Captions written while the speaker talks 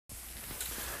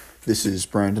This is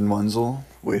Brandon Wenzel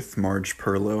with Marge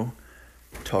Perlow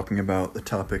talking about the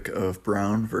topic of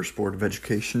Brown versus Board of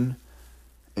Education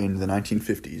in the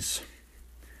 1950s.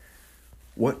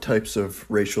 What types of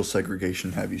racial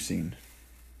segregation have you seen?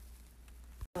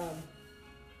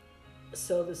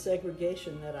 So the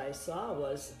segregation that I saw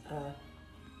was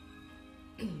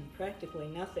practically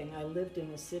nothing. I lived in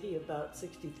a city about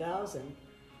 60,000,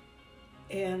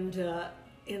 and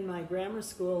in my grammar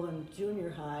school and junior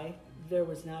high, there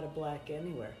was not a black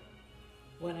anywhere.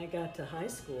 When I got to high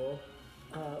school,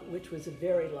 which was a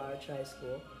very large high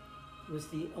school, was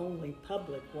the only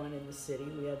public one in the city.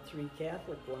 We had 3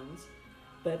 Catholic ones,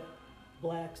 but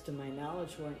blacks, to my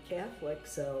knowledge, weren't Catholic,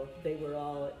 so they were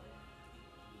all,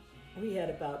 we had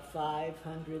about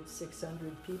 500,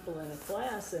 600 people in a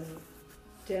class and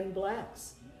 10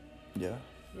 blacks. Yeah.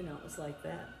 You know, it was like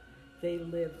that. They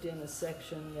lived in a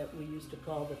section that we used to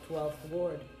call the 12th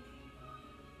Ward.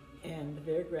 And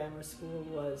their grammar school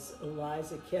was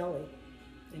Eliza Kelly.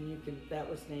 And that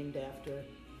was named after,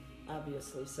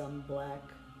 obviously, some black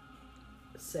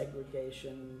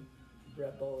segregation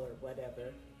rebel or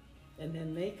whatever. And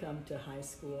then they come to high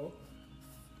school,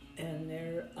 and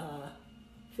they're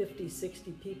 50,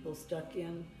 60 people stuck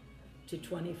in to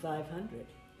 2,500.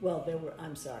 Well, there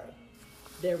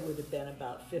would have been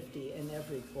about 50 in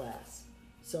every class.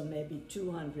 So maybe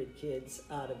 200 kids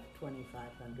out of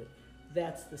 2,500.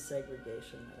 That's the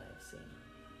segregation that I've seen.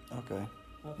 Okay.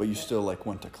 But you still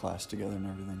went to class together and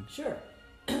everything? Sure.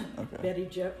 Okay.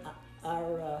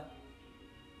 Our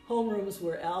homerooms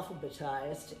were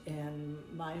alphabetized, and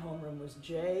my homeroom was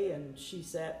J, and she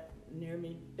sat near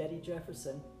me, Betty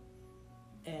Jefferson,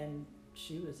 and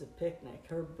she was a picnic.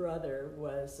 Her brother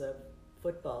was a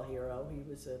football hero. He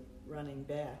was a running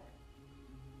back.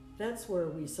 That's where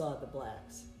we saw the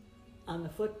blacks, on the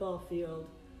football field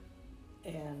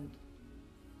and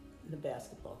the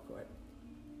basketball court.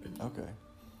 Okay.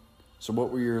 So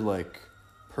what were your,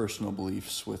 personal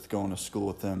beliefs with going to school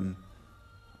with them,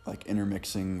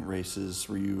 intermixing races?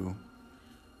 Were you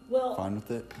fine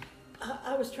with it?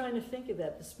 I was trying to think of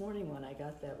that this morning when I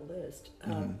got that list.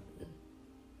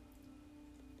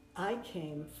 I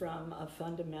came from a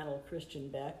fundamental Christian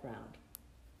background.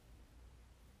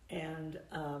 And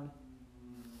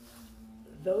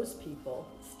those people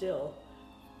still,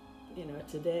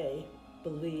 today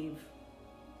believe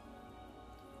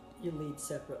you lead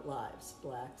separate lives,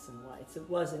 blacks and whites. It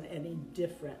wasn't any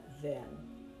different then.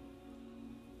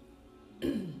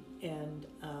 And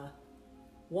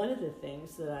one of the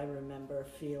things that I remember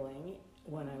feeling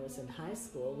when I was in high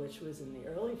school, which was in the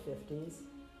early 50s,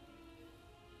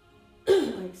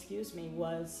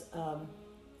 was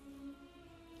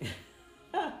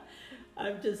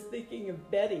I'm just thinking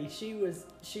of Betty. She was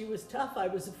tough. I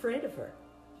was afraid of her.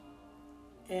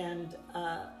 And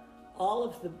all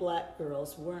of the black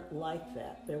girls weren't like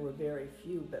that. There were very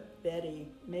few, but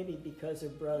Betty, maybe because her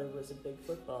brother was a big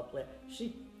football player,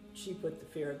 she put the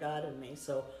fear of God in me,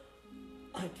 so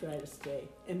I try to stay.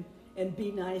 And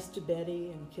be nice to Betty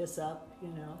and kiss up,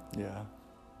 Yeah.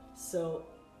 So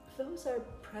those are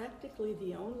practically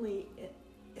the only,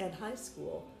 at high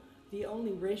school, the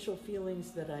only racial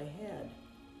feelings that I had.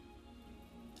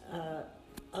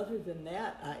 Other than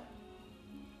that, I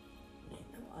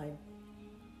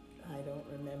don't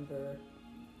remember.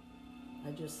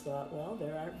 I just thought, well,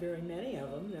 there aren't very many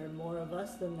of them. There are more of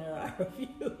us than there are of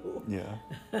you. Yeah.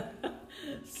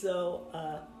 So,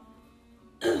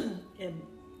 and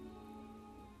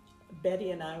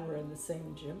Betty and I were in the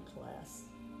same gym class,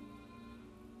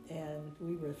 and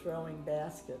we were throwing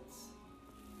baskets.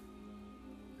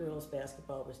 Girls'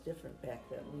 basketball was different back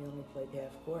then. We only played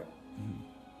half court. Mm-hmm.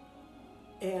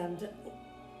 And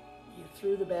you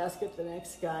threw the basket, the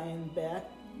next guy in back,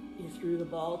 you threw the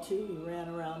ball to, you ran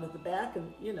around at the back,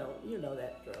 and you know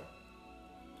that drill.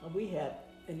 We had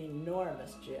an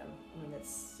enormous gym. I mean, it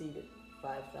seated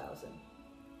 5,000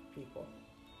 people.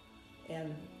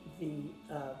 And the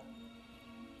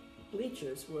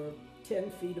bleachers were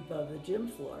 10 feet above the gym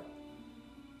floor.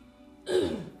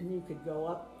 And you could go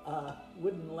up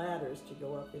wooden ladders to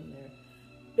go up in there.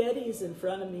 Betty's in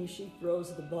front of me. She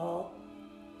throws the ball.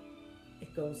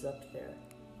 It goes up there.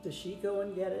 Does she go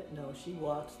and get it? No, she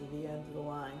walks to the end of the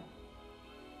line.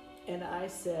 And I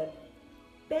said,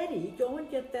 Betty, go and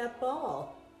get that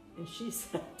ball. And she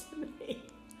said to me,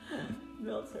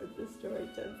 Mills heard this story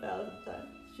 10,000 times.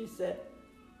 She said,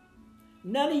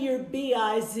 none of your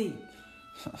B-I-Z.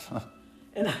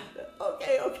 And I said,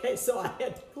 okay. So I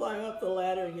had to climb up the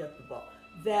ladder and get the ball.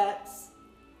 That's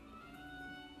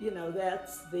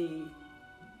the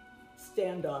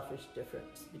standoffish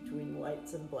difference between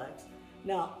whites and blacks.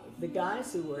 Now, the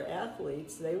guys who were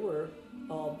athletes, they were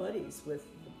all buddies with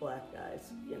the black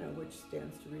guys, which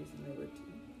stands to reason they would too.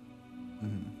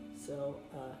 So,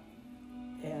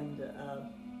 and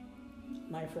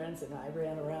my friends and I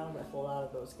ran around with a lot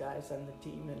of those guys on the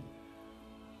team and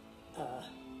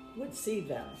would see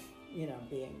them,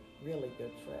 being really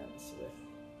good friends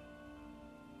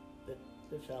with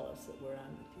the fellows that were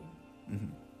on the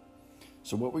team.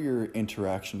 So what were your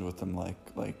interactions with them like?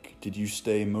 Like, did you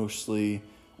stay mostly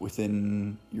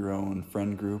within your own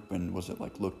friend group, and was it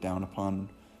like looked down upon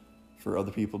for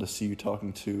other people to see you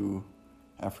talking to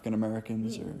African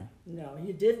Americans, or? No,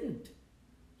 you didn't.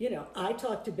 I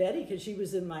talked to Betty because she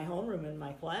was in my homeroom in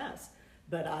my class,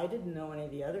 but I didn't know any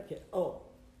of the other kids.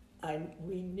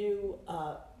 We knew,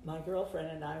 my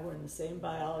girlfriend and I were in the same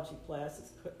biology class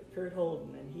as Kurt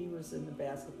Holden, and he was in the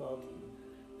basketball team.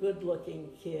 Good-looking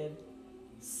kid,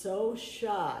 so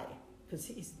shy, because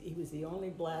he was the only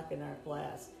black in our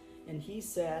class, and he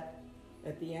sat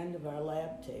at the end of our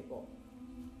lab table,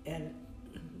 and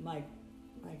my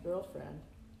girlfriend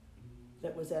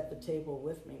that was at the table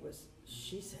with me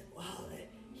she said, wow,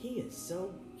 he is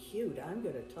so cute, I'm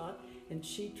going to talk. And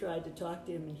she tried to talk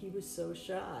to him, and he was so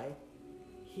shy,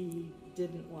 he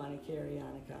didn't want to carry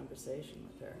on a conversation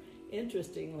with her.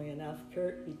 Interestingly enough,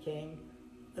 Kurt became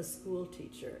a school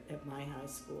teacher at my high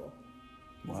school.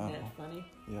 Wow. Isn't that funny?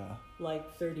 Yeah.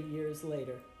 Like 30 years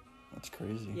later. That's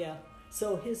crazy. Yeah.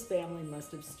 So his family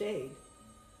must have stayed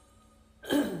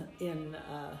in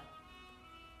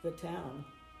the town.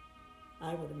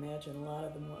 I would imagine a lot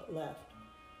of them left.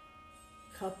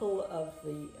 Couple of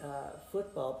the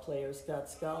football players got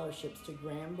scholarships to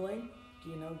Grambling. Do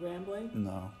you know Grambling?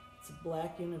 No. It's a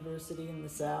black university in the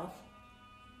South.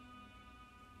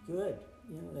 Good.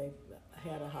 They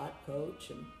had a hot coach,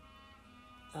 and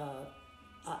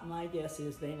my guess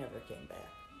is they never came back.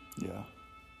 Yeah.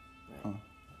 Right. Huh.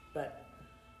 But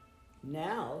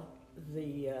now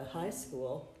the high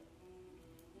school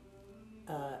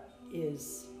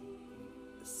is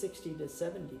 60 to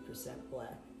 70%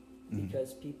 black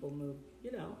because people move,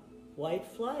 white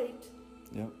flight.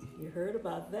 Yep. You heard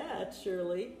about that,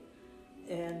 surely.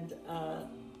 And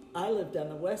I lived on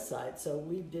the west side, so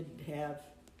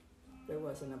there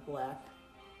wasn't a black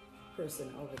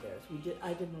person over there.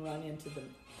 I didn't run into them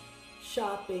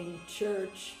shopping,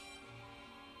 church,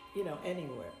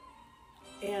 anywhere.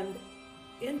 And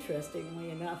interestingly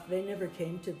enough, they never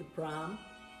came to the prom.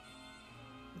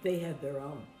 They had their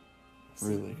own.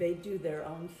 Really? They do their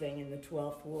own thing in the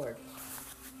 12th Ward.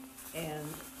 And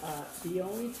the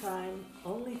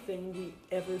only thing we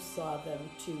ever saw them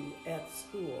to at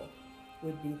school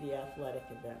would be the athletic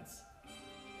events.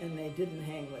 And they didn't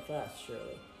hang with us,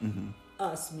 surely. Mm-hmm.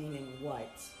 Us meaning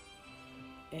whites.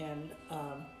 And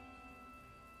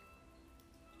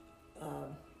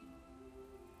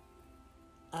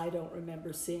I don't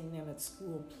remember seeing them at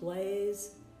school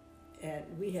plays. And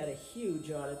we had a huge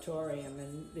auditorium,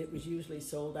 and it was usually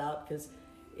sold out because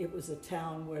it was a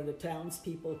town where the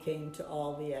townspeople came to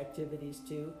all the activities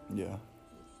too. Yeah.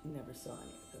 Never saw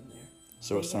any of them there.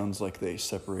 So it sounds like they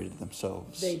separated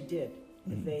themselves. They did.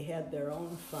 Mm-hmm. They had their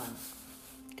own fun.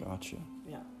 Gotcha.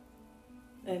 Yeah.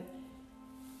 And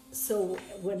so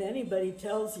when anybody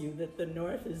tells you that the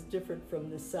North is different from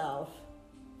the South,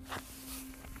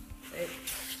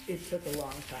 it took a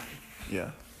long time.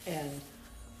 Yeah. And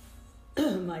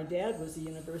my dad was a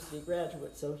university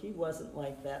graduate, so he wasn't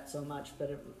like that so much,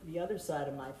 but the other side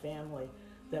of my family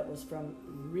that was from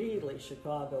really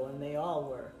Chicago, and they all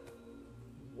were,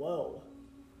 whoa.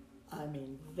 I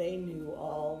mean, they knew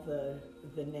all the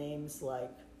names,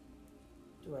 like,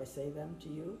 do I say them to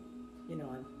you?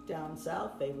 And down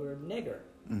south they were nigger.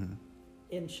 Mm-hmm.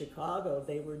 In Chicago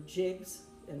they were jigs,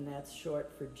 and that's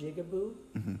short for jigaboo.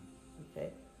 Mm-hmm.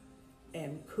 Okay?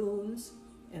 And coons.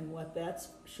 And what that's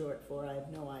short for, I have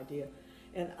no idea.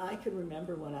 And I can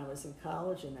remember when I was in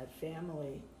college and at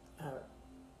family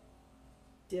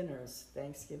dinners,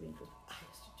 Thanksgiving,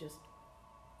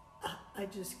 I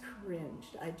just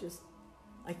cringed.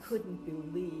 I couldn't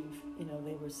believe,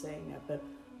 they were saying that. But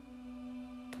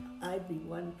I'd be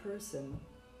one person,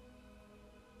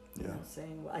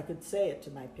 saying, I could say it to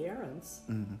my parents,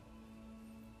 mm-hmm.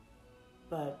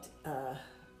 but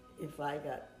if I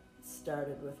got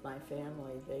started with my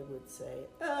family, they would say,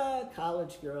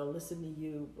 college girl, listen to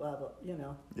you, blah, blah,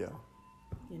 Yeah.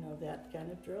 That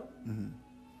kind of drill. Mm-hmm.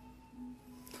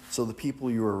 So the people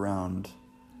you were around,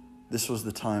 this was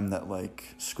the time that,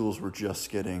 schools were just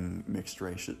getting mixed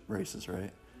races,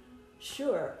 right?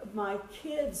 Sure. My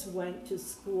kids went to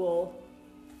school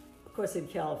of course, in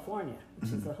California,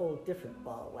 which is a whole different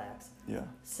ball of wax. Yeah.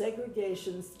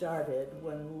 Segregation started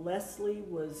when Leslie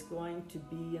was going to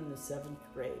be in the 7th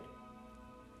grade.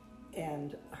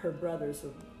 And her brothers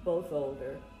were both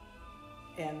older,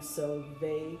 and so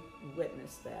they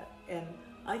witnessed that. And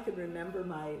I could remember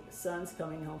my sons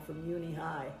coming home from Uni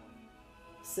High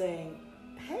saying,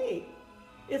 hey,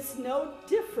 it's no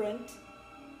different.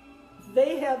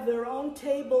 They have their own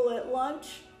table at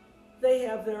lunch. They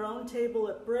have their own table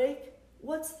at break.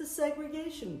 What's the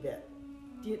segregation bit?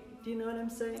 Do you know what I'm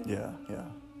saying? Yeah,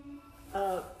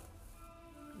 yeah.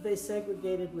 They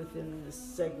segregated within the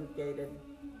segregated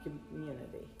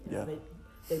community. You know, Yeah.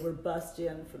 They were bussed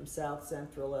in from South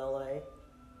Central LA.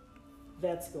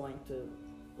 That's going to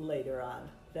later on.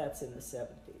 That's in the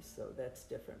 70s, so that's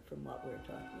different from what we're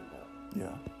talking about.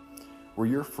 Yeah. Were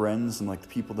your friends and like the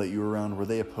people that you were around, were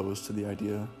they opposed to the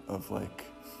idea of like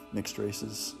mixed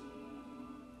races?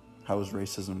 How was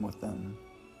racism with them?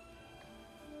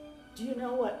 Do you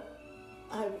know what?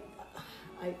 I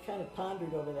kind of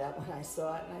pondered over that when I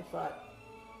saw it, and I thought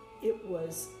it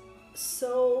was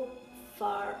so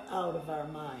far out of our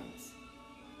minds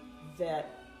that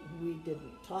we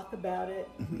didn't talk about it.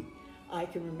 I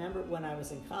can remember when I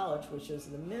was in college, which was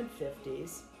the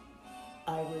mid-50s,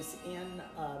 I was in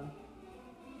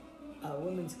a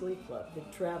women's glee club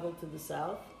that traveled to the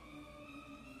South.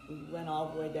 We went all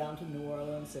the way down to New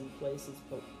Orleans and places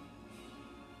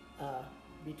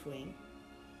between.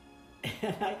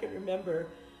 And I can remember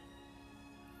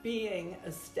being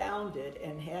astounded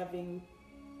and having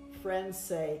friends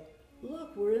say,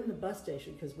 look, we're in the bus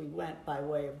station, because we went by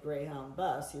way of Greyhound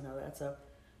bus, you know,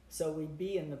 so we'd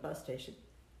be in the bus station.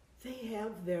 They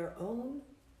have their own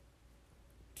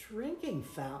drinking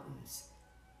fountains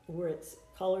where it's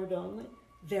colored only,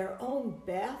 their own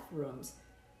bathrooms.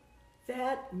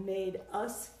 That made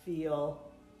us feel,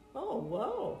 oh,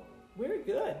 whoa, we're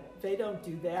good. They don't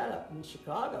do that up in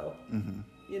Chicago.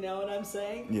 You know what I'm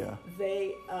saying? Yeah.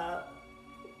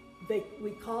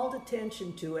 We called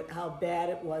attention to it, how bad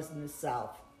it was in the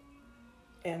South.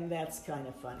 And that's kind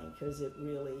of funny, because it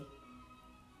really,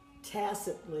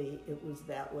 tacitly, it was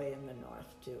that way in the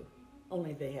North too.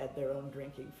 Only they had their own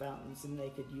drinking fountains and they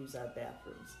could use our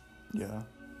bathrooms. Yeah.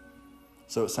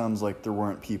 So it sounds like there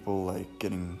weren't people like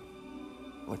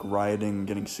rioting,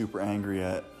 getting super angry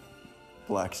at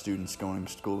black students going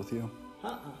to school with you?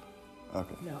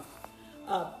 Okay. No.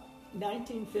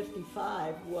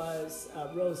 1955 was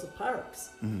Rosa Parks.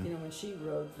 You know, when she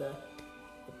rode the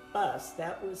bus,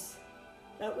 that was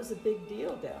a big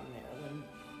deal down there when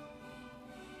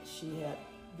she had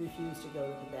refused to go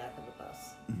to the back of the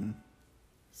bus.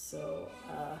 So,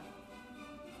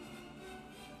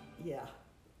 yeah.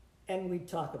 And we'd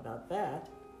talk about that,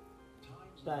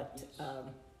 but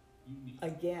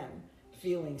again,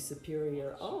 feeling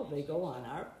superior, oh, they go on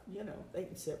our, you know, they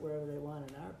can sit wherever they want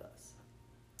in our bus.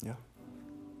 Yeah.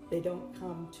 They don't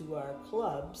come to our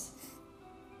clubs,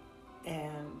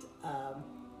 and,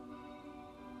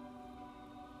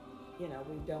 you know,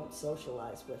 we don't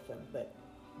socialize with them, but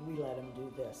we let them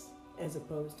do this, as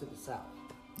opposed to the South.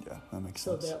 Yeah, that makes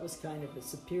So sense. that was kind of a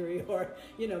superior,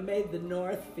 you know, made the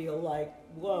North feel like,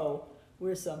 whoa,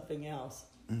 we're something else.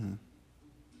 Right.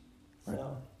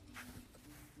 So.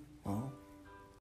 Well,